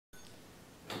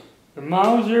The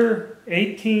Mauser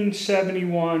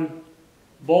 1871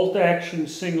 bolt-action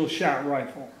single-shot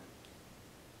rifle.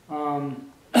 I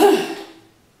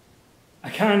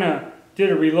kind of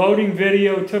did a reloading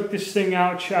video, took this thing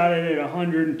out, shot it at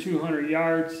 100 and 200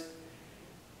 yards,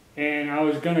 and I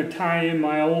was going to tie in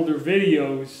my older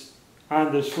videos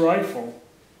on this rifle,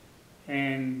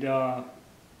 and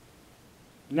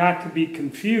not to be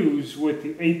confused with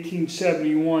the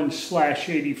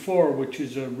 1871/84, which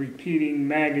is a repeating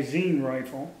magazine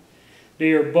rifle.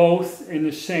 They are both in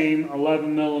the same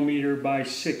 11mm by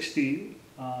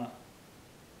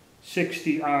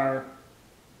 60R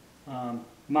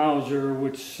Mauser,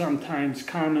 which sometimes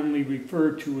commonly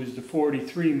referred to as the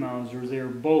 43 Mauser. They are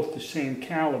both the same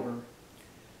caliber.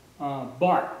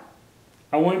 But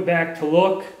I went back to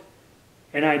look,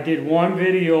 and I did one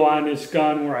video on this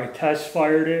gun where I test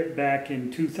fired it back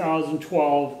in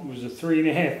 2012. It was a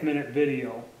 3.5 minute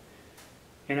video.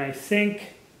 And I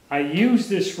think I used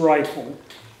this rifle,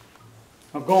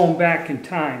 I'm going back in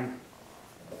time,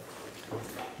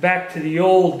 back to the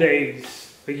old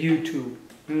days of YouTube.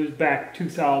 It was back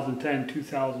 2010,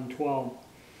 2012.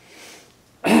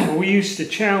 We used to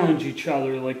challenge each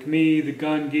other, like me, the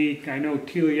Gun Geek. I know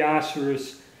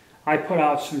Teleosaurus, I put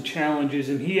out some challenges,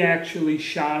 and he actually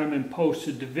shot them and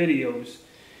posted the videos.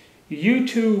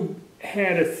 YouTube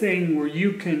had a thing where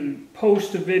you can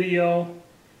post a video,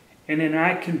 and then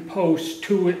I can post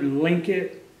to it and link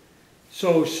it.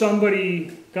 So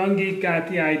somebody, Gun Geek, got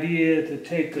the idea to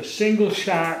take a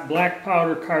single-shot black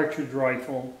powder cartridge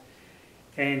rifle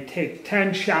and take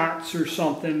 10 shots or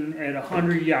something at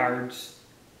 100 yards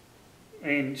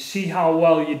and see how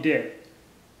well you did.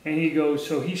 And he goes,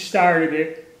 so he started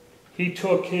it. He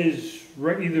took his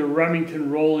either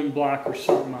Remington rolling block or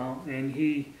something out, and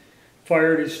he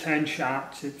fired his 10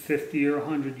 shots at 50 or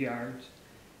 100 yards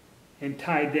and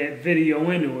tied that video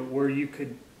into it where you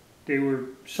could,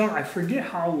 I forget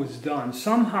how it was done.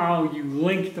 Somehow you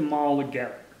linked them all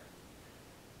together.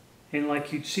 And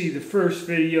like you'd see the first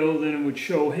video, then it would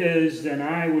show his, then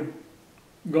I would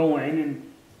go in, and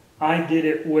I did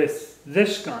it with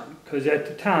this gun, because at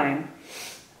the time,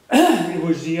 it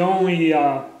was the only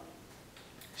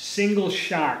single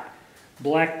shot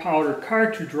black powder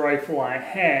cartridge rifle I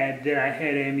had that I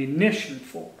had ammunition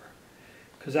for,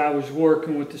 because I was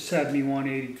working with the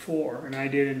 7184, and I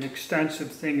did an extensive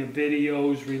thing of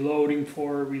videos reloading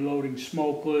for it, reloading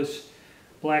smokeless,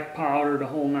 black powder, the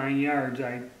whole 9 yards.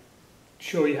 I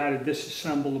show you how to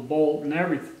disassemble the bolt and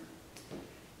everything.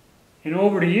 And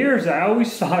over the years I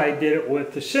always thought I did it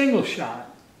with the single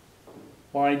shot.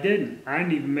 Well, I didn't. I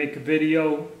didn't even make a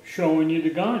video showing you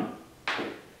the gun.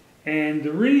 And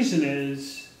the reason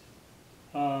is,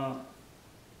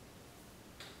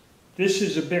 this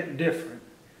is a bit different.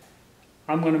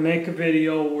 I'm going to make a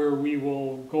video where we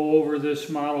will go over this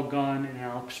model gun, and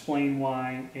I'll explain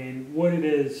why and what it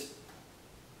is.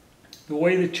 The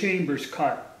way the chamber's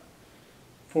cut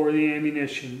for the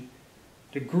ammunition,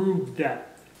 the groove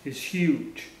depth is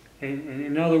huge. And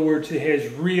in other words, it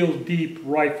has real deep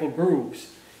rifle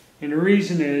grooves. And the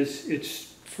reason is,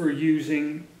 it's for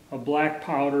using a black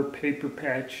powder paper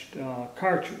patched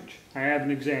cartridge. I have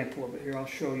an example of it here. I'll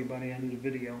show you by the end of the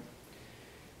video.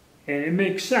 And it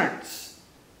makes sense.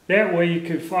 That way you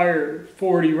can fire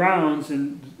 40 rounds,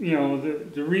 and you know,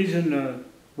 the reason the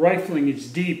rifling is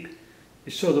deep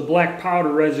is so the black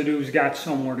powder residue's got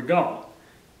somewhere to go.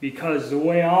 Because the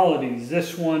way all of these,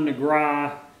 this one, the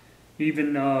Gra,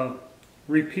 even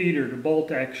repeater, the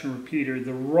bolt action repeater,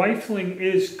 the rifling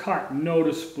is cut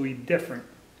noticeably different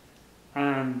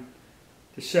on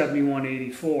the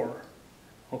 7184,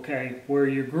 okay, where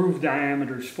your groove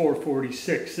diameter is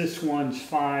 446. This one's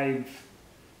 5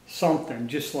 something,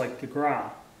 just like the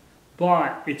Gra,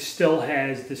 but it still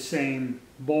has the same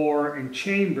bore and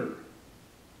chamber,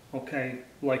 okay,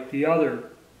 like the other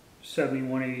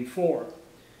 7184.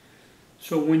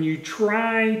 So when you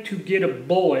try to get a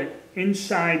bullet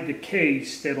inside the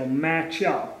case that'll match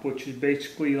up, which is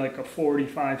basically like a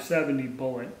 45-70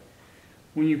 bullet,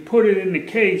 when you put it in the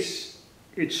case,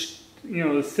 it's, you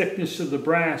know, the thickness of the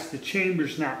brass, the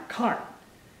chamber's not cut,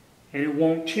 and it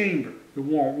won't chamber, it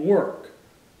won't work.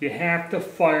 You have to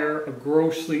fire a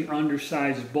grossly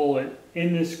undersized bullet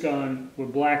in this gun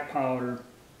with black powder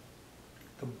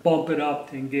to bump it up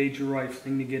to engage your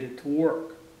rifling to get it to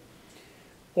work.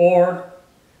 Or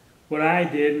what I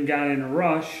did and got in a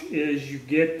rush is you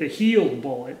get the healed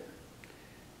bullet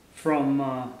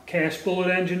from Cast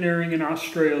Bullet Engineering in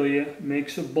Australia.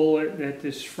 Makes a bullet that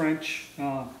this French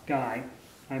guy,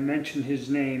 I mentioned his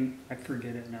name, I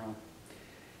forget it now,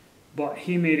 but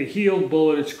he made a healed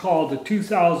bullet. It's called the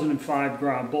 2005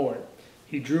 Gra bullet.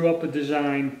 He drew up a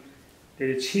design that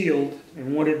it's healed,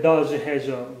 and what it does, it has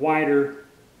a wider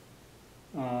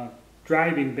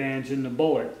driving bands in the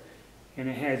bullet, and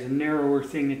it has a narrower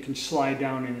thing that can slide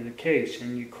down into the case,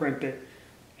 and you crimp it,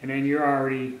 and then you're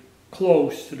already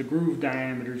close to the groove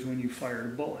diameters when you fire the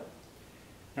bullet.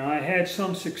 Now, I had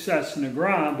some success in the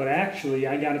ground, but actually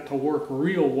I got it to work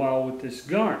real well with this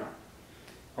gun.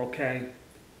 Okay,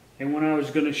 and when I was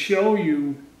going to show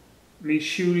you me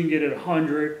shooting it at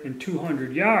 100 and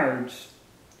 200 yards,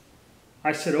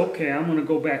 I said, okay, I'm going to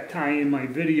go back, tie in my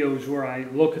videos where I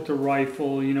look at the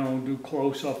rifle, you know, do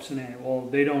close-ups and that. Well,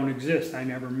 they don't exist. I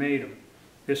never made them.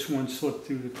 This one slipped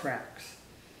through the cracks.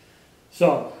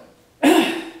 So,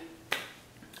 and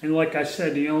like I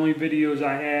said, the only videos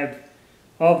I have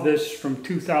of this from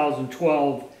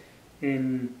 2012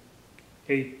 in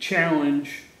a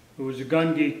challenge, it was a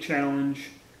Gun Geek challenge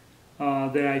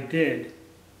that I did.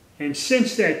 And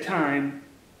since that time,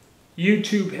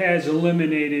 YouTube has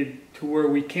eliminated to where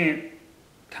we can't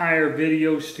tie our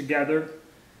videos together.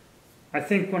 I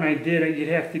think when I did it, you'd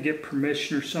have to get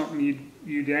permission or something.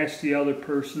 You'd ask the other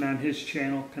person on his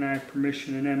channel, can I have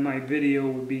permission? And then my video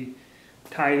would be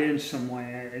tied in some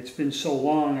way. It's been so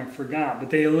long I forgot, but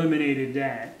they eliminated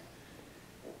that.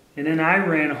 And then I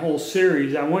ran a whole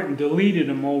series. I went and deleted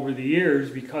them over the years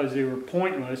because they were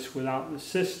pointless without the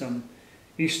system.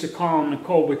 I used to call them the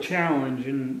Cobra Challenge,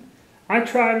 and I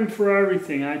tried them for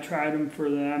everything. I tried them for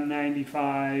the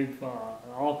M95,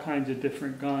 all kinds of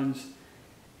different guns.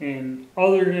 And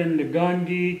other than the Gun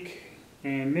Geek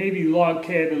and maybe Log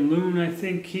Cabin Loon, I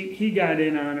think he got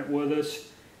in on it with us,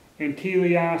 and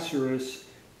Teleosaurus.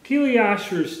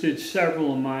 Teleosaurus did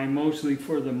several of mine, mostly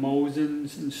for the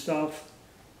Mausers and stuff.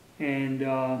 And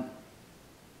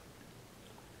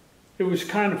it was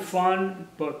kind of fun,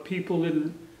 but people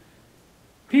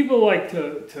like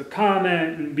to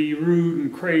comment and be rude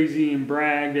and crazy and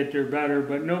brag that they're better,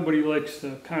 but nobody likes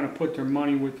to kind of put their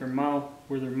money with their mouth,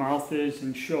 where their mouth is,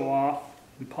 and show off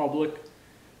in public.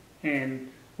 And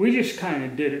we just kind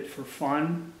of did it for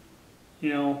fun, you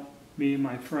know, me and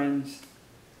my friends.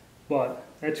 But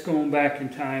that's going back in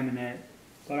time and that.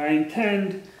 But I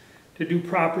intend to do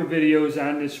proper videos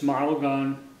on this model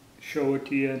gun, show it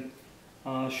to you,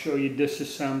 show you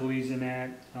disassemblies and that.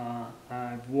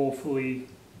 I've woefully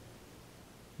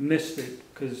missed it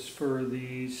because for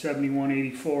the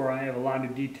 7184 I have a lot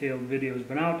of detailed videos,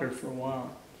 been out there for a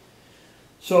while.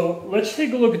 So let's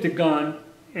take a look at the gun,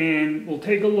 and we'll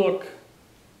take a look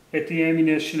at the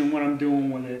ammunition and what I'm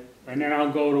doing with it, and then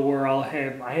I'll go to where I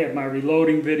have my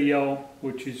reloading video,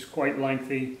 which is quite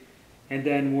lengthy, and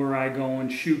then where I go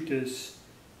and shoot this,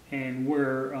 and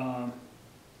where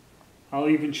I'll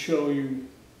even show you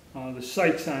the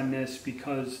sights on this,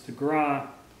 because the GRA,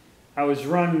 I was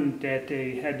running that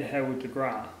day head-to-head with the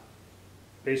GRA.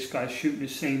 Basically, I was shooting the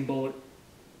same bullet,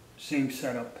 same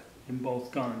setup in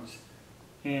both guns.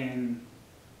 And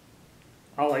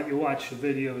I'll let you watch the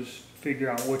videos, figure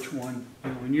out which one,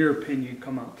 you know, in your opinion,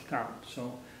 come out the top.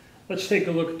 So let's take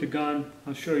a look at the gun.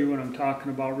 I'll show you what I'm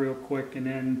talking about real quick, and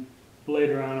then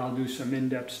later on I'll do some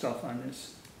in-depth stuff on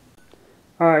this.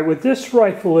 Alright, what this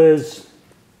rifle is,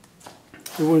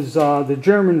 it was the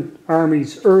German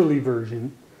Army's early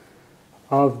version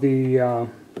of the, I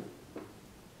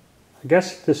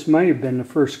guess this might have been the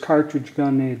first cartridge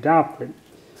gun they adopted.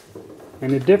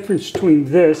 And the difference between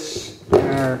this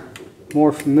and our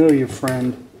more familiar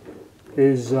friend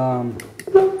is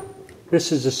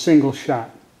this is a single shot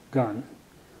gun.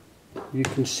 You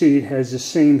can see it has the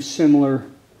same similar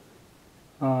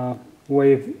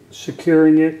way of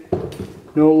securing it.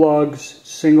 No lugs,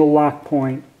 single lock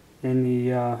point in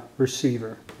the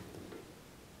receiver.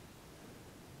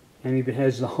 And even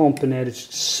has the hump in that.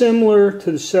 It's similar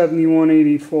to the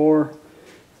 7184,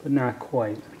 but not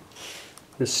quite.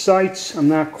 The sights, I'm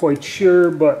not quite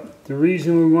sure, but the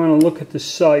reason we want to look at the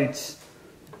sights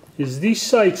is these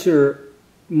sights are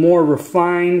more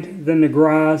refined than the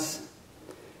GRAs.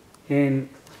 And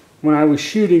when I was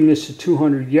shooting this at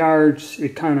 200 yards,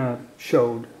 it kind of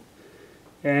showed.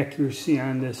 The accuracy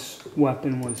on this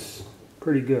weapon was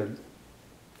pretty good.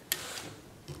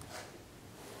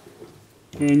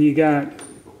 And you got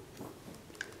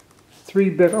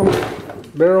 3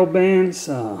 barrel bands.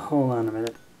 Hold on a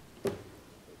minute.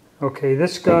 Okay,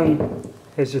 this gun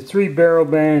has a 3 barrel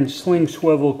band, sling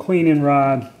swivel, cleaning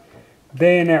rod,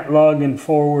 bayonet lug, and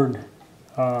forward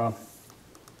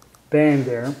band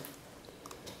there.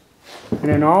 And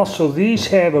then also these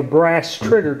have a brass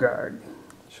trigger guard.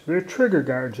 So their trigger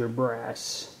guards are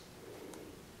brass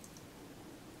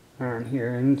on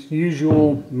here. And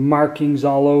usual markings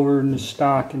all over in the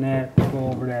stock and that. We'll go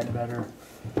over that better.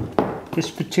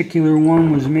 This particular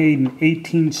one was made in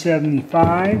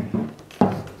 1875.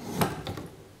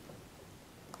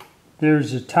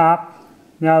 There's the top.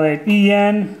 Now that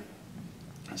EN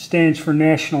stands for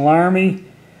National Army,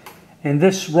 and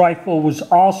this rifle was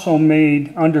also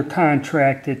made under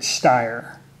contract at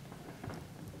Steyr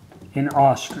in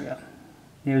Austria.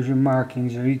 There's your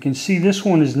markings there. You can see this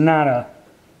one is not a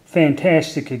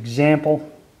fantastic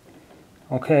example,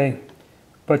 okay?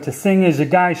 But the thing is, the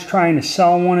guy's trying to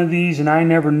sell one of these, and I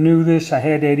never knew this. I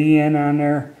had that EN on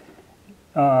there.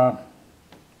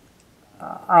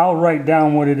 I'll write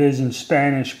down what it is in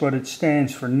Spanish, but it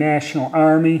stands for National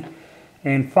Army.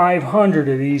 And 500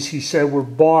 of these, he said, were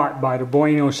bought by the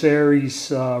Buenos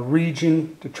Aires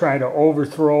region to try to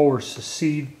overthrow or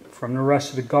secede from the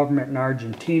rest of the government in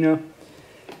Argentina.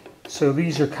 So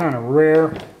these are kind of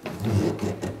rare.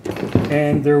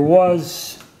 And there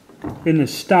was in the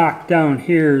stock down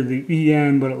here the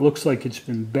EN, but it looks like it's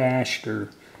been bashed or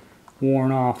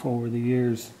worn off over the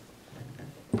years.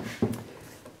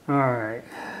 Alright,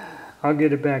 I'll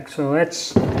get it back. So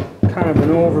that's kind of an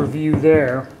overview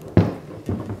there.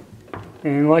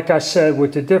 And like I said,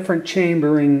 with the different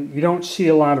chambering, you don't see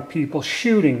a lot of people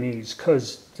shooting these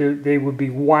because they would be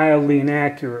wildly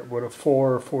inaccurate with a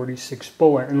 4 or 46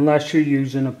 bullet unless you're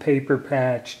using a paper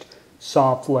patched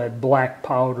soft lead black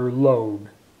powder load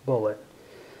bullet.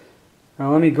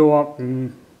 Now let me go up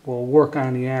and we'll work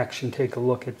on the action, take a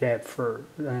look at that first,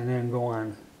 and then go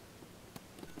on.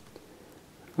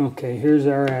 Okay, here's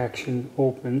our action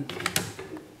open.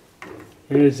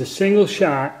 It is a single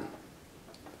shot.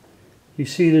 You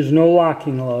see there's no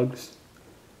locking lugs.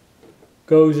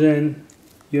 Goes in,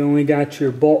 you only got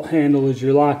your bolt handle as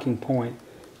your locking point.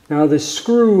 Now this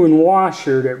screw and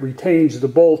washer that retains the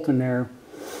bolt in there,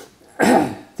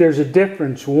 there's a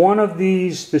difference. One of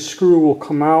these, the screw will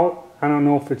come out. I don't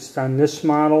know if it's on this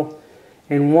model.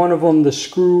 And one of them, the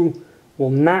screw will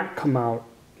not come out.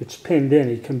 It's pinned in.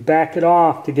 You can back it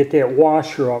off to get that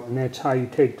washer up, and that's how you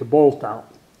take the bolt out.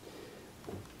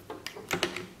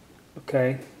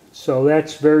 Okay, so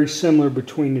that's very similar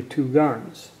between the two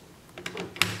guns.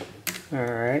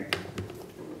 Alright.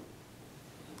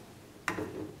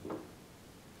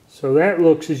 So that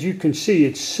looks, as you can see,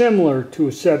 it's similar to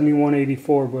a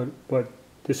 7184, but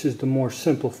this is the more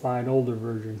simplified, older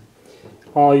version.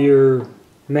 All your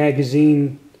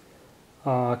magazine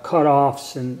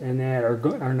cutoffs and that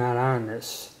are not on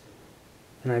this.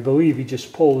 And I believe you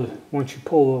just pull the, once you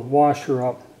pull the washer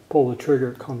up, pull the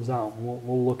trigger, it comes out.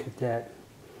 We'll look at that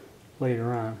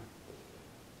later on.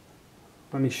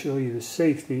 Let me show you the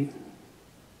safety.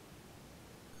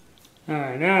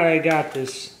 Alright, now that I got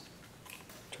this,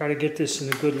 try to get this in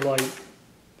a good light.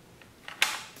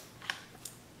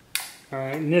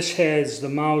 Alright, and this has the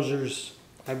Mausers.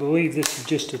 I believe this is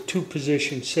just a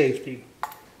 2-position safety.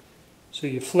 So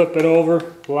you flip it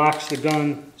over, locks the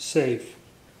gun, safe.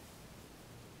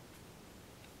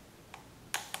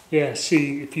 Yeah,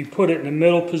 see, if you put it in the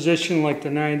middle position like the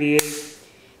 98,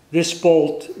 this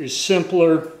bolt is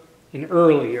simpler and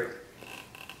earlier.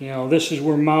 You know, this is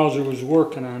where Mauser was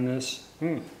working on this.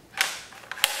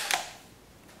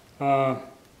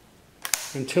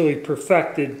 Until he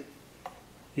perfected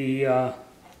the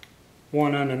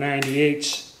one on the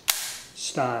 98's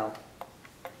style.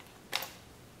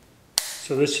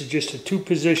 So this is just a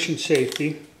 2-position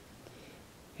safety,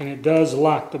 and it does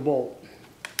lock the bolt.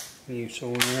 So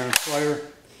when you're on fire,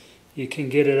 you can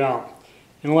get it out.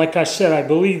 And like I said, I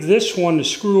believe this one, the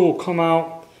screw will come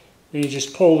out, and you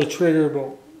just pull the trigger, but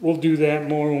we'll do that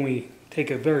more when we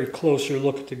take a very closer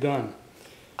look at the gun.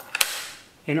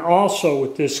 And also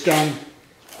with this gun,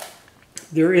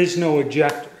 there is no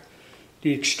ejector.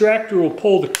 The extractor will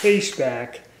pull the case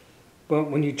back, but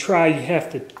when you try, you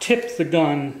have to tip the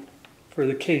gun for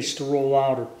the case to roll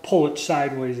out or pull it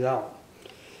sideways out.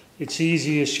 It's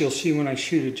easiest, you'll see when I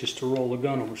shoot it, just to roll the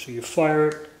gun over. So you fire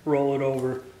it, roll it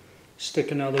over,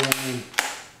 stick another one in,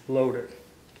 load it.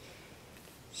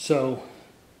 So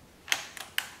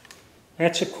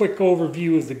that's a quick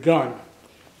overview of the gun.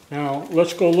 Now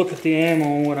let's go look at the ammo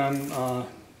and what I'm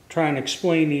trying to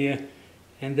explain to you,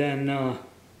 and then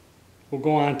we'll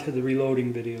go on to the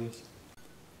reloading videos.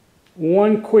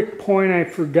 One quick point I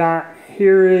forgot,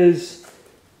 here is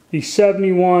the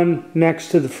 71 next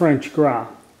to the French Gras.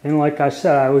 And like I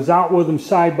said, I was out with them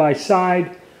side by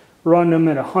side, run them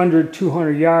at 100,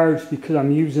 200 yards because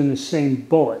I'm using the same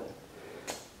bullet.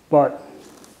 But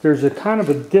there's a kind of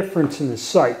a difference in the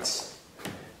sights.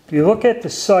 If you look at the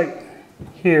sight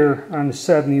here on the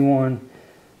 71,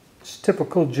 it's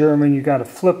typical German. You got a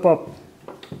flip up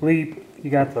leap, you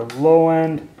got the low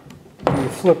end, you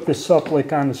flip this up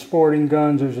like on the sporting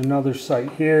guns. There's another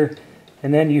sight here,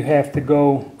 and then you have to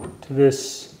go to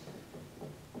this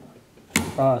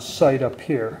sight up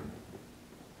here.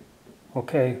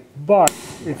 Okay, but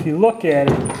if you look at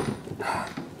it,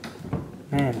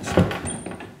 man,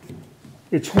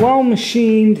 it's well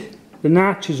machined, the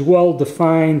notch is well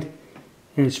defined,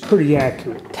 and it's pretty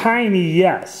accurate. Tiny,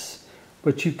 yes,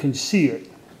 but you can see it.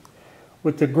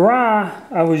 With the Gra,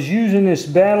 I was using this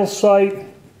battle sight,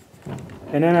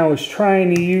 and then I was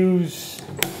trying to use,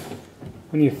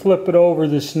 when you flip it over,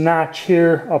 this notch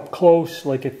here up close,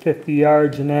 like at 50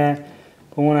 yards and that.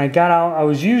 But when I got out, I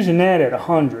was using that at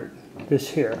 100,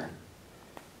 this here.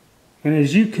 And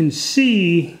as you can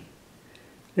see,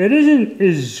 it isn't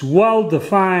as well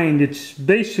defined. It's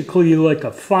basically like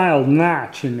a filed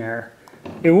notch in there.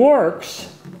 It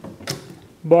works,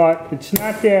 but it's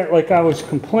not that, like I was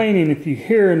complaining if you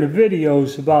hear in the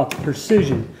videos about the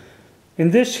precision.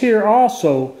 And this here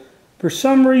also, for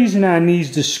some reason on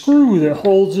these, the screw that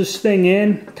holds this thing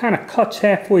in kind of cuts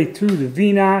halfway through the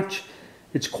V-notch.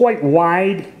 It's quite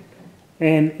wide,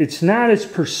 and it's not as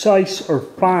precise or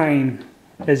fine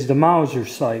as the Mauser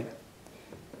sight.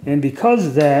 And because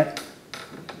of that,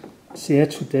 see,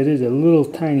 that's what that is, a little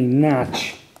tiny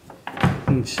notch. You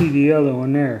can see the other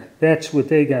one there. That's what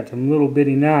they got, them little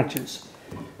bitty notches.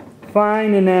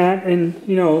 Fine in that, and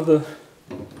you know, the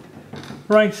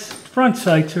front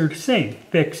sights are the same,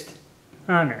 fixed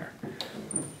on there.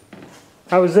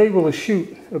 I was able to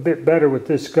shoot a bit better with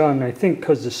this gun, I think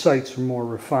because the sights are more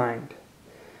refined.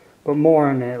 But more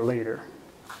on that later.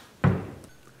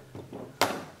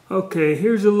 Okay,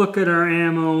 here's a look at our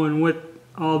ammo and what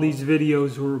all these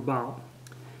videos were about.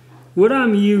 What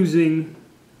I'm using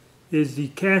is the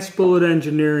Cast Bullet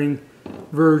Engineering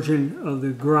version of the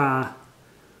Gra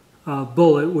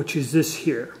bullet, which is this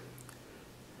here.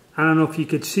 I don't know if you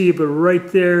could see it, but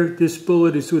right there, this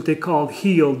bullet is what they call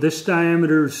heeled. This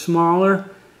diameter is smaller,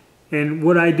 and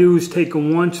what I do is take a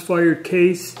once fired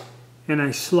case and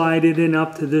I slide it in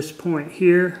up to this point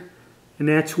here, and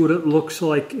that's what it looks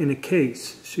like in a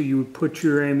case. So you would put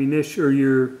your ammunition or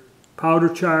your powder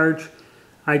charge.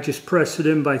 I just press it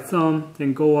in by thumb,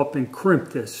 then go up and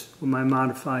crimp this with my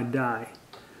modified die.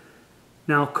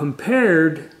 Now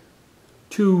compared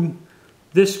to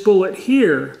this bullet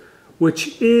here,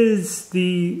 which is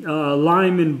the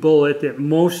Lyman bullet that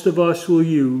most of us will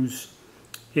use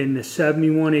in the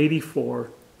 7184.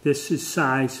 This is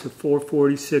size, the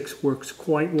 446 works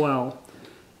quite well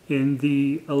in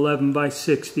the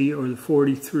 11x60 or the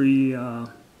 43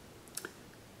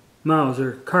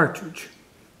 Mauser cartridge.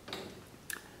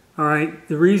 Alright,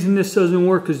 the reason this doesn't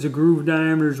work is the groove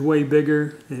diameter is way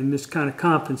bigger, and this kind of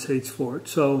compensates for it.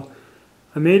 So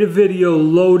I made a video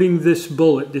loading this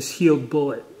bullet, this heeled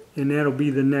bullet, and that'll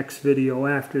be the next video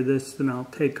after this. Then I'll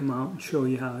take them out and show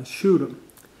you how I shoot them.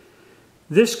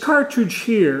 This cartridge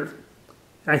here,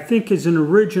 I think, is an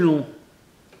original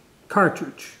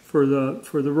cartridge for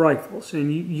the rifles,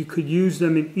 and you could use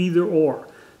them in either or,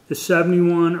 the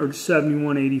 71 or the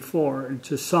 7184.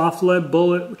 It's a soft lead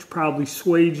bullet, which probably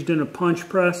swaged in a punch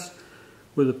press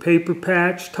with a paper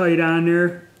patch tight on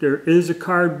there. There is a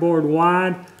cardboard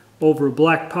wad over a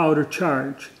black powder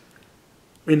charge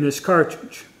in this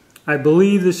cartridge. I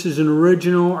believe this is an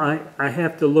original. I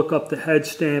have to look up the head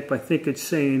stamp. I think it's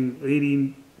saying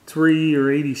 83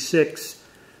 or 86,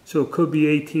 so it could be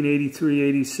 1883,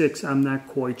 86. I'm not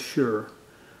quite sure.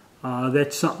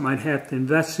 That's something I'd have to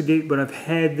investigate, but I've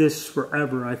had this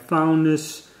forever. I found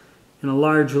this in a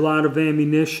large lot of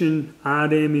ammunition,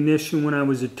 odd ammunition, when I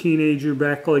was a teenager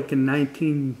back like in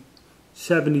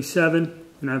 1977,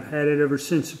 and I've had it ever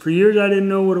since. For years I didn't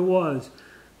know what it was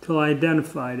until I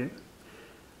identified it.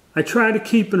 I try to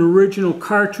keep an original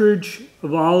cartridge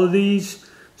of all of these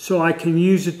so I can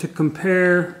use it to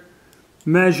compare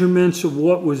measurements of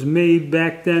what was made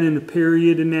back then in the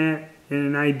period and that, and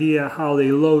an idea how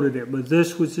they loaded it. But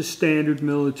this was the standard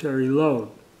military load.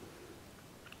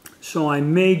 So I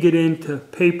may get into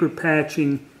paper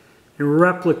patching and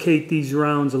replicate these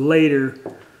rounds later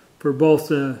for both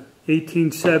the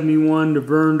 1871, the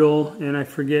Verndl, and I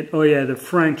forget, oh yeah, the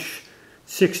French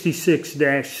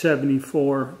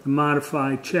 66-74, the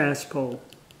modified Chassepot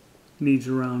needs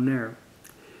around there.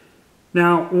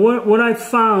 Now, what I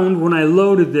found when I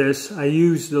loaded this, I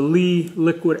used the Lee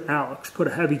Liquid Alex. Put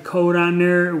a heavy coat on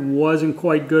there. It wasn't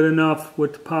quite good enough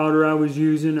with the powder I was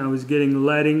using. I was getting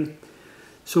leading.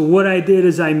 So what I did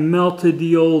is I melted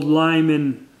the old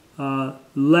Lyman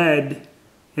lead,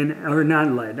 or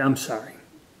not lead, I'm sorry.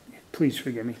 Please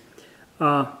forgive me.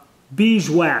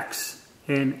 Beeswax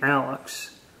and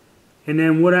Alex. And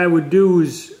then what I would do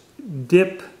is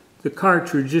dip the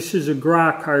cartridge. This is a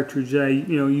Gra cartridge. I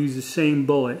use the same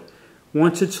bullet.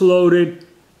 Once it's loaded,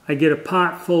 I get a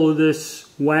pot full of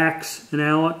this wax and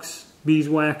Alex,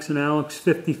 beeswax and Alex,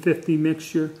 50-50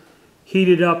 mixture. heat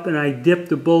it up, and I dip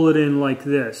the bullet in like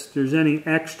this. If there's any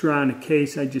extra on the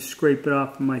case, I just scrape it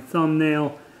off with my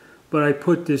thumbnail, but I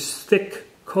put this thick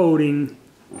coating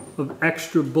of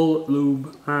extra bullet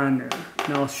lube on there.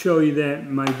 And I'll show you that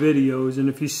in my videos, and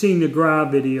if you've seen the Gra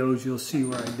videos, you'll see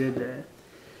where I did that.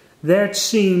 That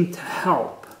seemed to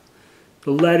help.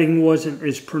 The leading wasn't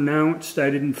as pronounced. I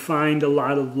didn't find a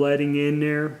lot of leading in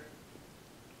there.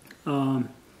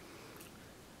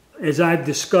 As I've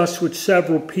discussed with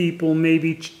several people,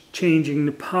 maybe changing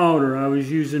the powder. I was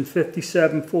using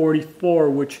 5744,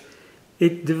 which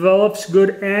it develops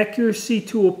good accuracy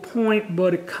to a point,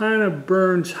 but it kind of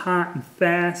burns hot and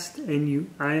fast, and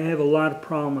I have a lot of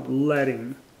problem with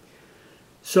leading.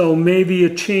 So maybe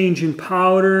a change in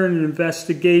powder and an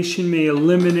investigation may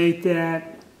eliminate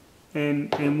that,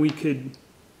 and we could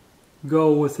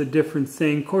go with a different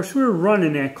thing. Of course, we were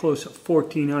running that close at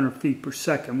 1,400 feet per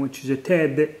second, which is a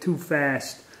tad bit too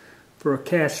fast for a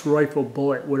cast rifle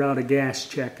bullet without a gas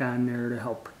check on there to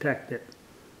help protect it.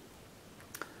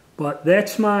 But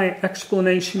that's my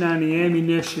explanation on the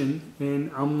ammunition,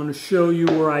 and I'm going to show you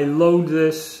where I load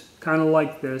this, kind of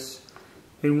like this,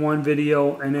 in one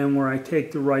video, and then where I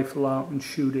take the rifle out and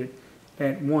shoot it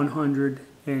at 100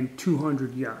 and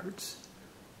 200 yards.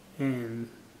 And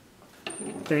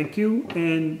thank you,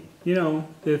 and you know,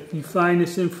 if you find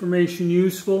this information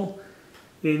useful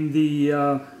and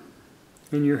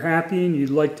you're happy and you'd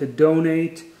like to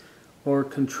donate or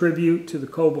contribute to the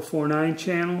Cobra 49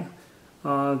 channel,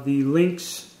 the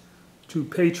links to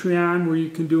Patreon, where you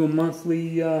can do a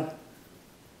monthly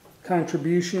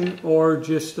contribution, or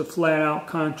just a flat-out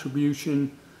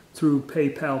contribution through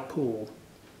PayPal Pool.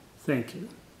 Thank you.